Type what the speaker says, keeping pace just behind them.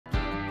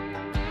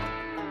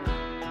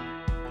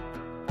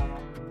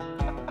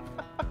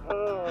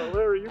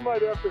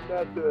might have to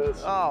net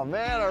this. Oh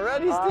man,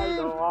 already, Steve? I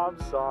know, I'm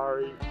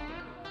sorry.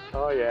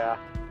 Oh yeah,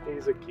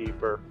 he's a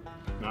keeper.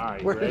 All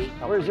right, ready?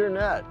 Where's your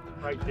net?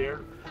 Right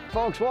there.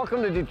 Folks,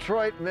 welcome to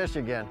Detroit,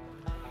 Michigan.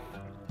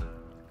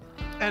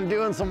 And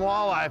doing some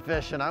walleye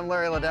fishing. I'm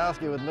Larry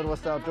Ladowski with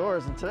Midwest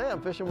Outdoors, and today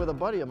I'm fishing with a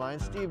buddy of mine,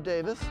 Steve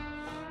Davis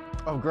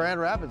of Grand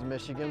Rapids,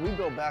 Michigan. We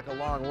go back a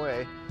long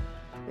way,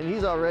 and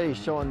he's already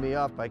showing me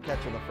up by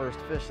catching the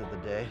first fish of the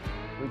day.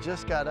 We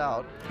just got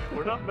out.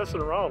 We're not messing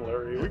around,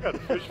 Larry. We got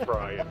fish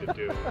frying to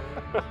do.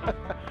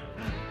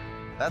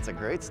 That's a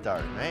great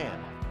start,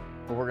 man.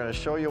 But we're gonna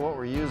show you what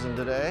we're using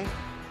today.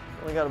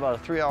 Only got about a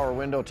 3-hour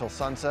window till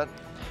sunset,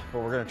 but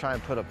we're gonna try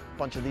and put a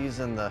bunch of these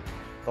in the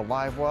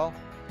live well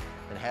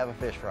and have a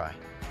fish fry.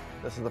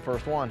 This is the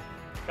first one.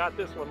 Got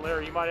this one,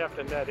 Larry. You might have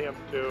to net him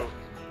too.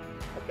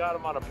 I got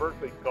him on a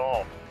Berkeley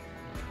Gulf,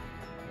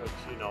 which,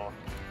 you know,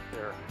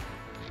 they're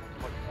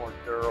much more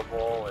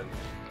durable and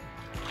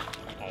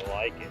I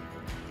like it.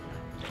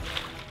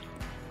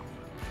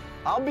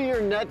 I'll be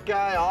your net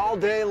guy all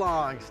day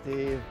long,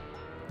 Steve.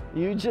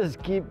 You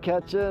just keep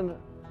catching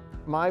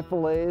my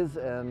fillets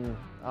and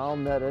I'll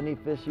net any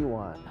fish you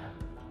want.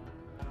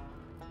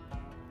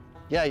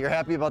 Yeah, you're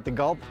happy about the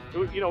gulp?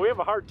 You know, we have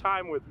a hard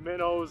time with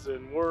minnows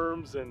and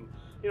worms and,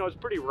 you know, it's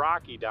pretty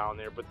rocky down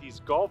there, but these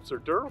gulps are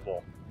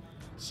durable.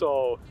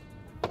 So,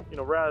 you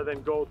know, rather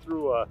than go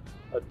through a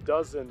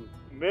dozen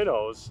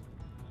minnows,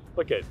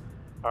 look at,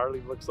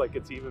 hardly looks like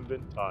it's even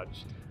been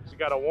touched. So we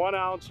got a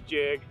 1-ounce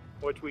jig,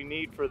 which we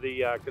need for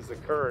the, because the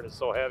current is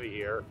so heavy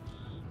here.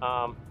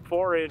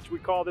 4-inch, we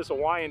call this a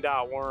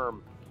Wyandotte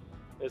worm.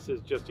 This is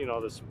just, you know,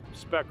 this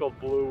speckled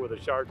blue with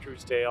a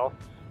chartreuse tail.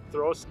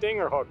 Throw a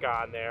stinger hook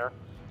on there,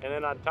 and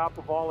then on top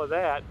of all of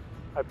that,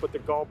 I put the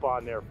gulp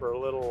on there for a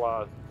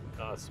little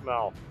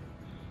smell.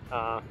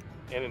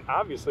 And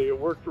obviously it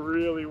worked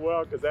really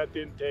well because that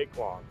didn't take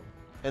long.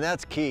 And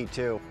that's key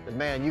too.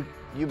 Man,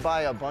 you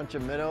buy a bunch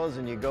of minnows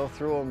and you go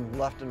through them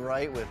left and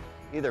right with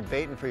either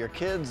baiting for your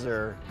kids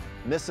or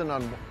missing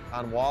on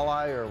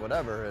walleye or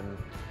whatever, and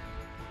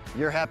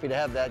you're happy to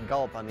have that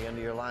gulp on the end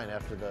of your line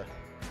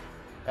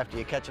after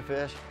you catch a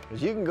fish,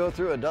 because you can go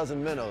through a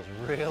dozen minnows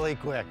really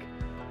quick.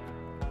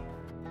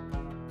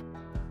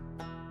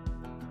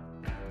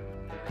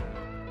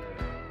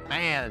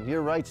 Man,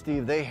 you're right,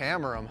 Steve, they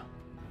hammer them.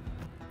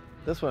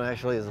 This one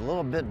actually is a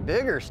little bit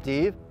bigger,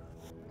 Steve.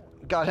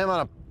 Got him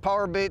on a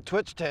power bait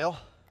twitch tail.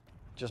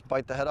 Just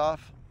bite the head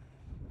off,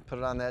 put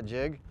it on that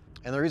jig.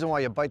 And the reason why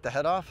you bite the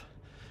head off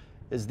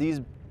is these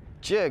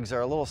jigs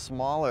are a little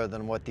smaller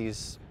than what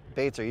these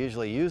baits are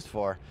usually used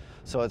for.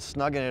 So it's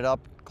snugging it up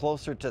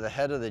closer to the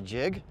head of the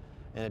jig,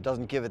 and it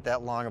doesn't give it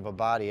that long of a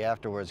body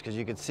afterwards, because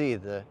you can see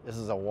this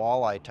is a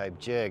walleye type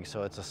jig,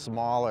 so it's a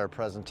smaller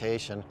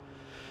presentation.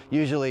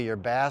 Usually your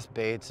bass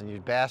baits and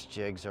your bass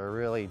jigs are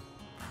really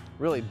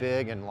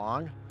big and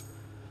long.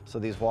 So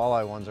these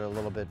walleye ones are a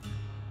little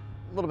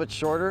bit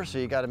shorter, so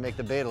you got to make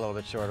the bait a little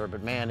bit shorter,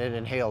 but man, it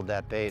inhaled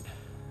that bait.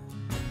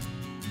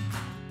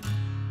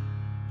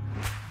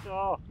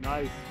 Oh,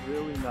 nice,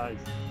 really nice.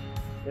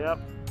 Yep,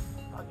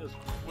 I'll just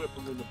whip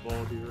them in the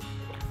boat here.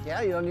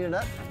 Yeah, you don't need a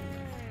net?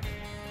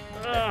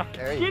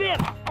 There you go. Get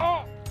in!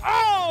 Oh!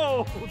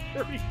 Oh!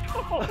 There he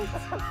goes!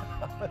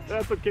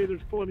 That's okay,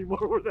 there's plenty more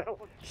where that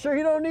one. Sure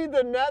you don't need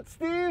the net,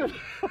 Steve?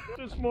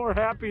 Just more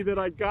happy that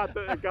I got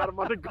him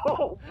on the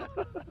gulp.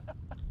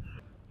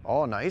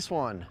 Oh, nice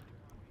one.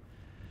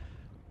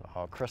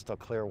 Oh, crystal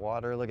clear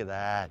water, look at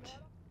that.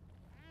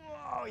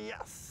 Oh,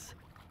 yes.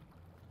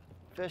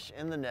 Fish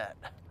in the net.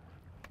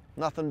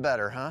 Nothing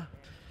better, huh?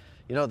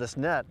 You know, this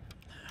net,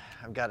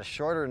 I've got a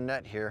shorter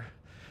net here.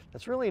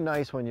 That's really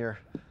nice when you're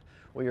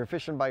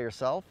fishing by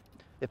yourself.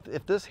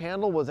 If this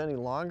handle was any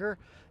longer,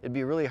 it'd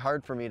be really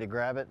hard for me to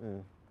grab it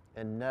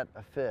and net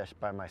a fish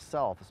by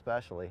myself,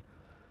 especially.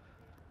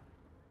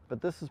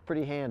 But this is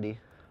pretty handy.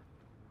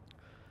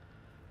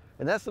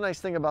 And that's the nice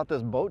thing about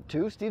this boat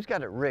too. Steve's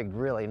got it rigged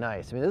really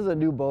nice. I mean, this is a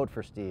new boat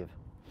for Steve.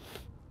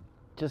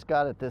 Just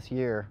got it this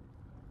year.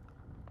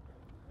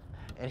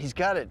 And he's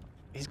got it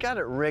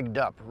rigged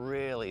up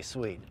really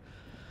sweet.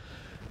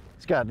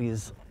 He's got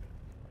these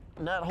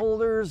net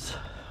holders.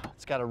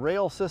 It's got a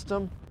rail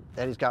system,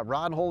 and he's got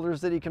rod holders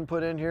that he can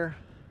put in here.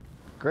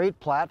 Great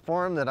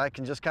platform that I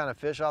can just kind of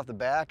fish off the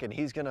back, and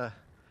he's got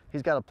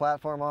a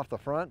platform off the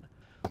front.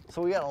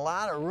 So we got a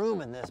lot of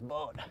room in this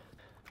boat.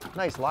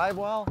 Nice live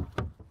well.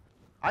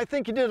 I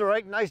think you did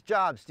a nice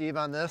job, Steve,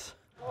 on this.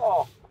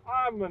 Oh,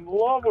 I'm in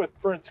love with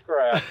Prince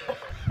Craft.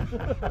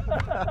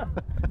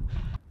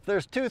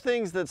 There's two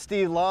things that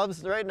Steve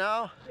loves right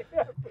now.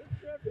 Yeah, Prince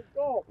Craft and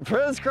gulp.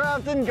 Prince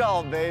Craft and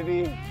gulp,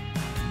 baby.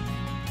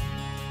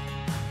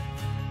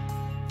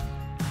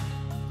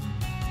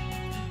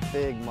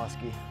 Big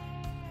muskie.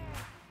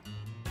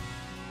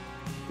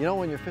 You know,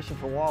 when you're fishing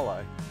for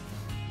walleye,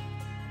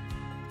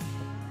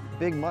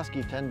 big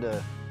muskie tend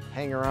to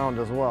hang around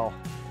as well.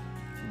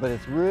 But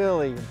it's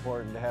really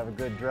important to have a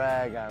good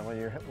drag on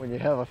when you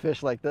have a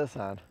fish like this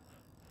on.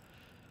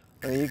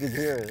 I mean, you can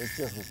hear it.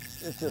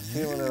 It's just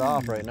peeling it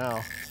off right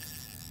now.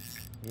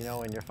 You know,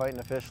 when you're fighting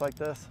a fish like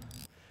this,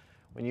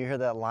 When you hear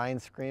that line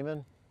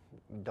screaming,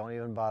 don't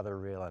even bother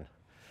reeling.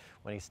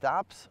 When he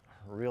stops,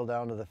 reel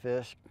down to the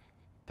fish,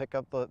 pick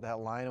up that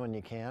line when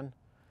you can,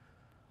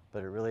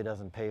 but it really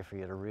doesn't pay for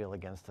you to reel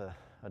against a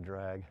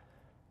drag.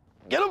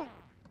 Get him!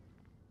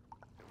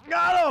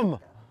 Got him!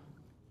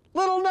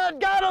 Little net,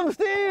 got him,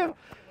 Steve!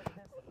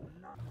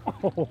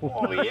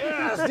 Oh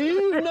yeah,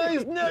 Steve,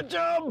 nice net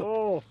job!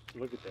 Oh,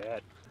 look at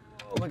that.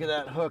 Oh, look at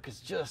that hook, it's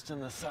just in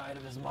the side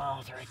of his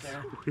mouth right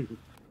there.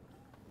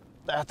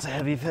 That's a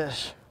heavy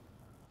fish.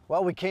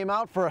 Well, we came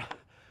out for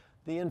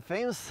the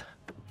infamous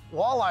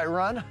walleye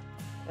run,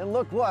 and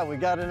look what, we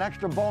got an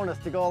extra bonus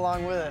to go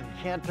along with it.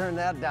 Can't turn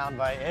that down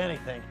by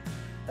anything.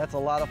 That's a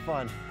lot of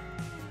fun.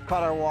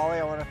 Caught our walleye.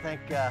 I want to thank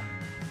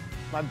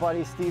my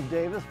buddy Steve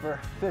Davis for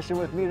fishing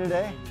with me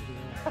today.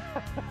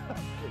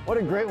 What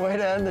a great way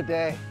to end the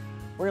day.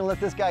 We're gonna let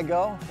this guy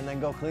go and then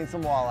go clean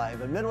some walleye.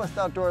 But Midwest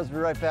Outdoors will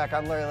be right back.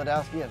 I'm Larry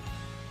Ladowski, and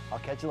I'll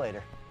catch you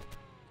later.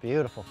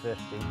 Beautiful fish,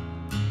 Steve.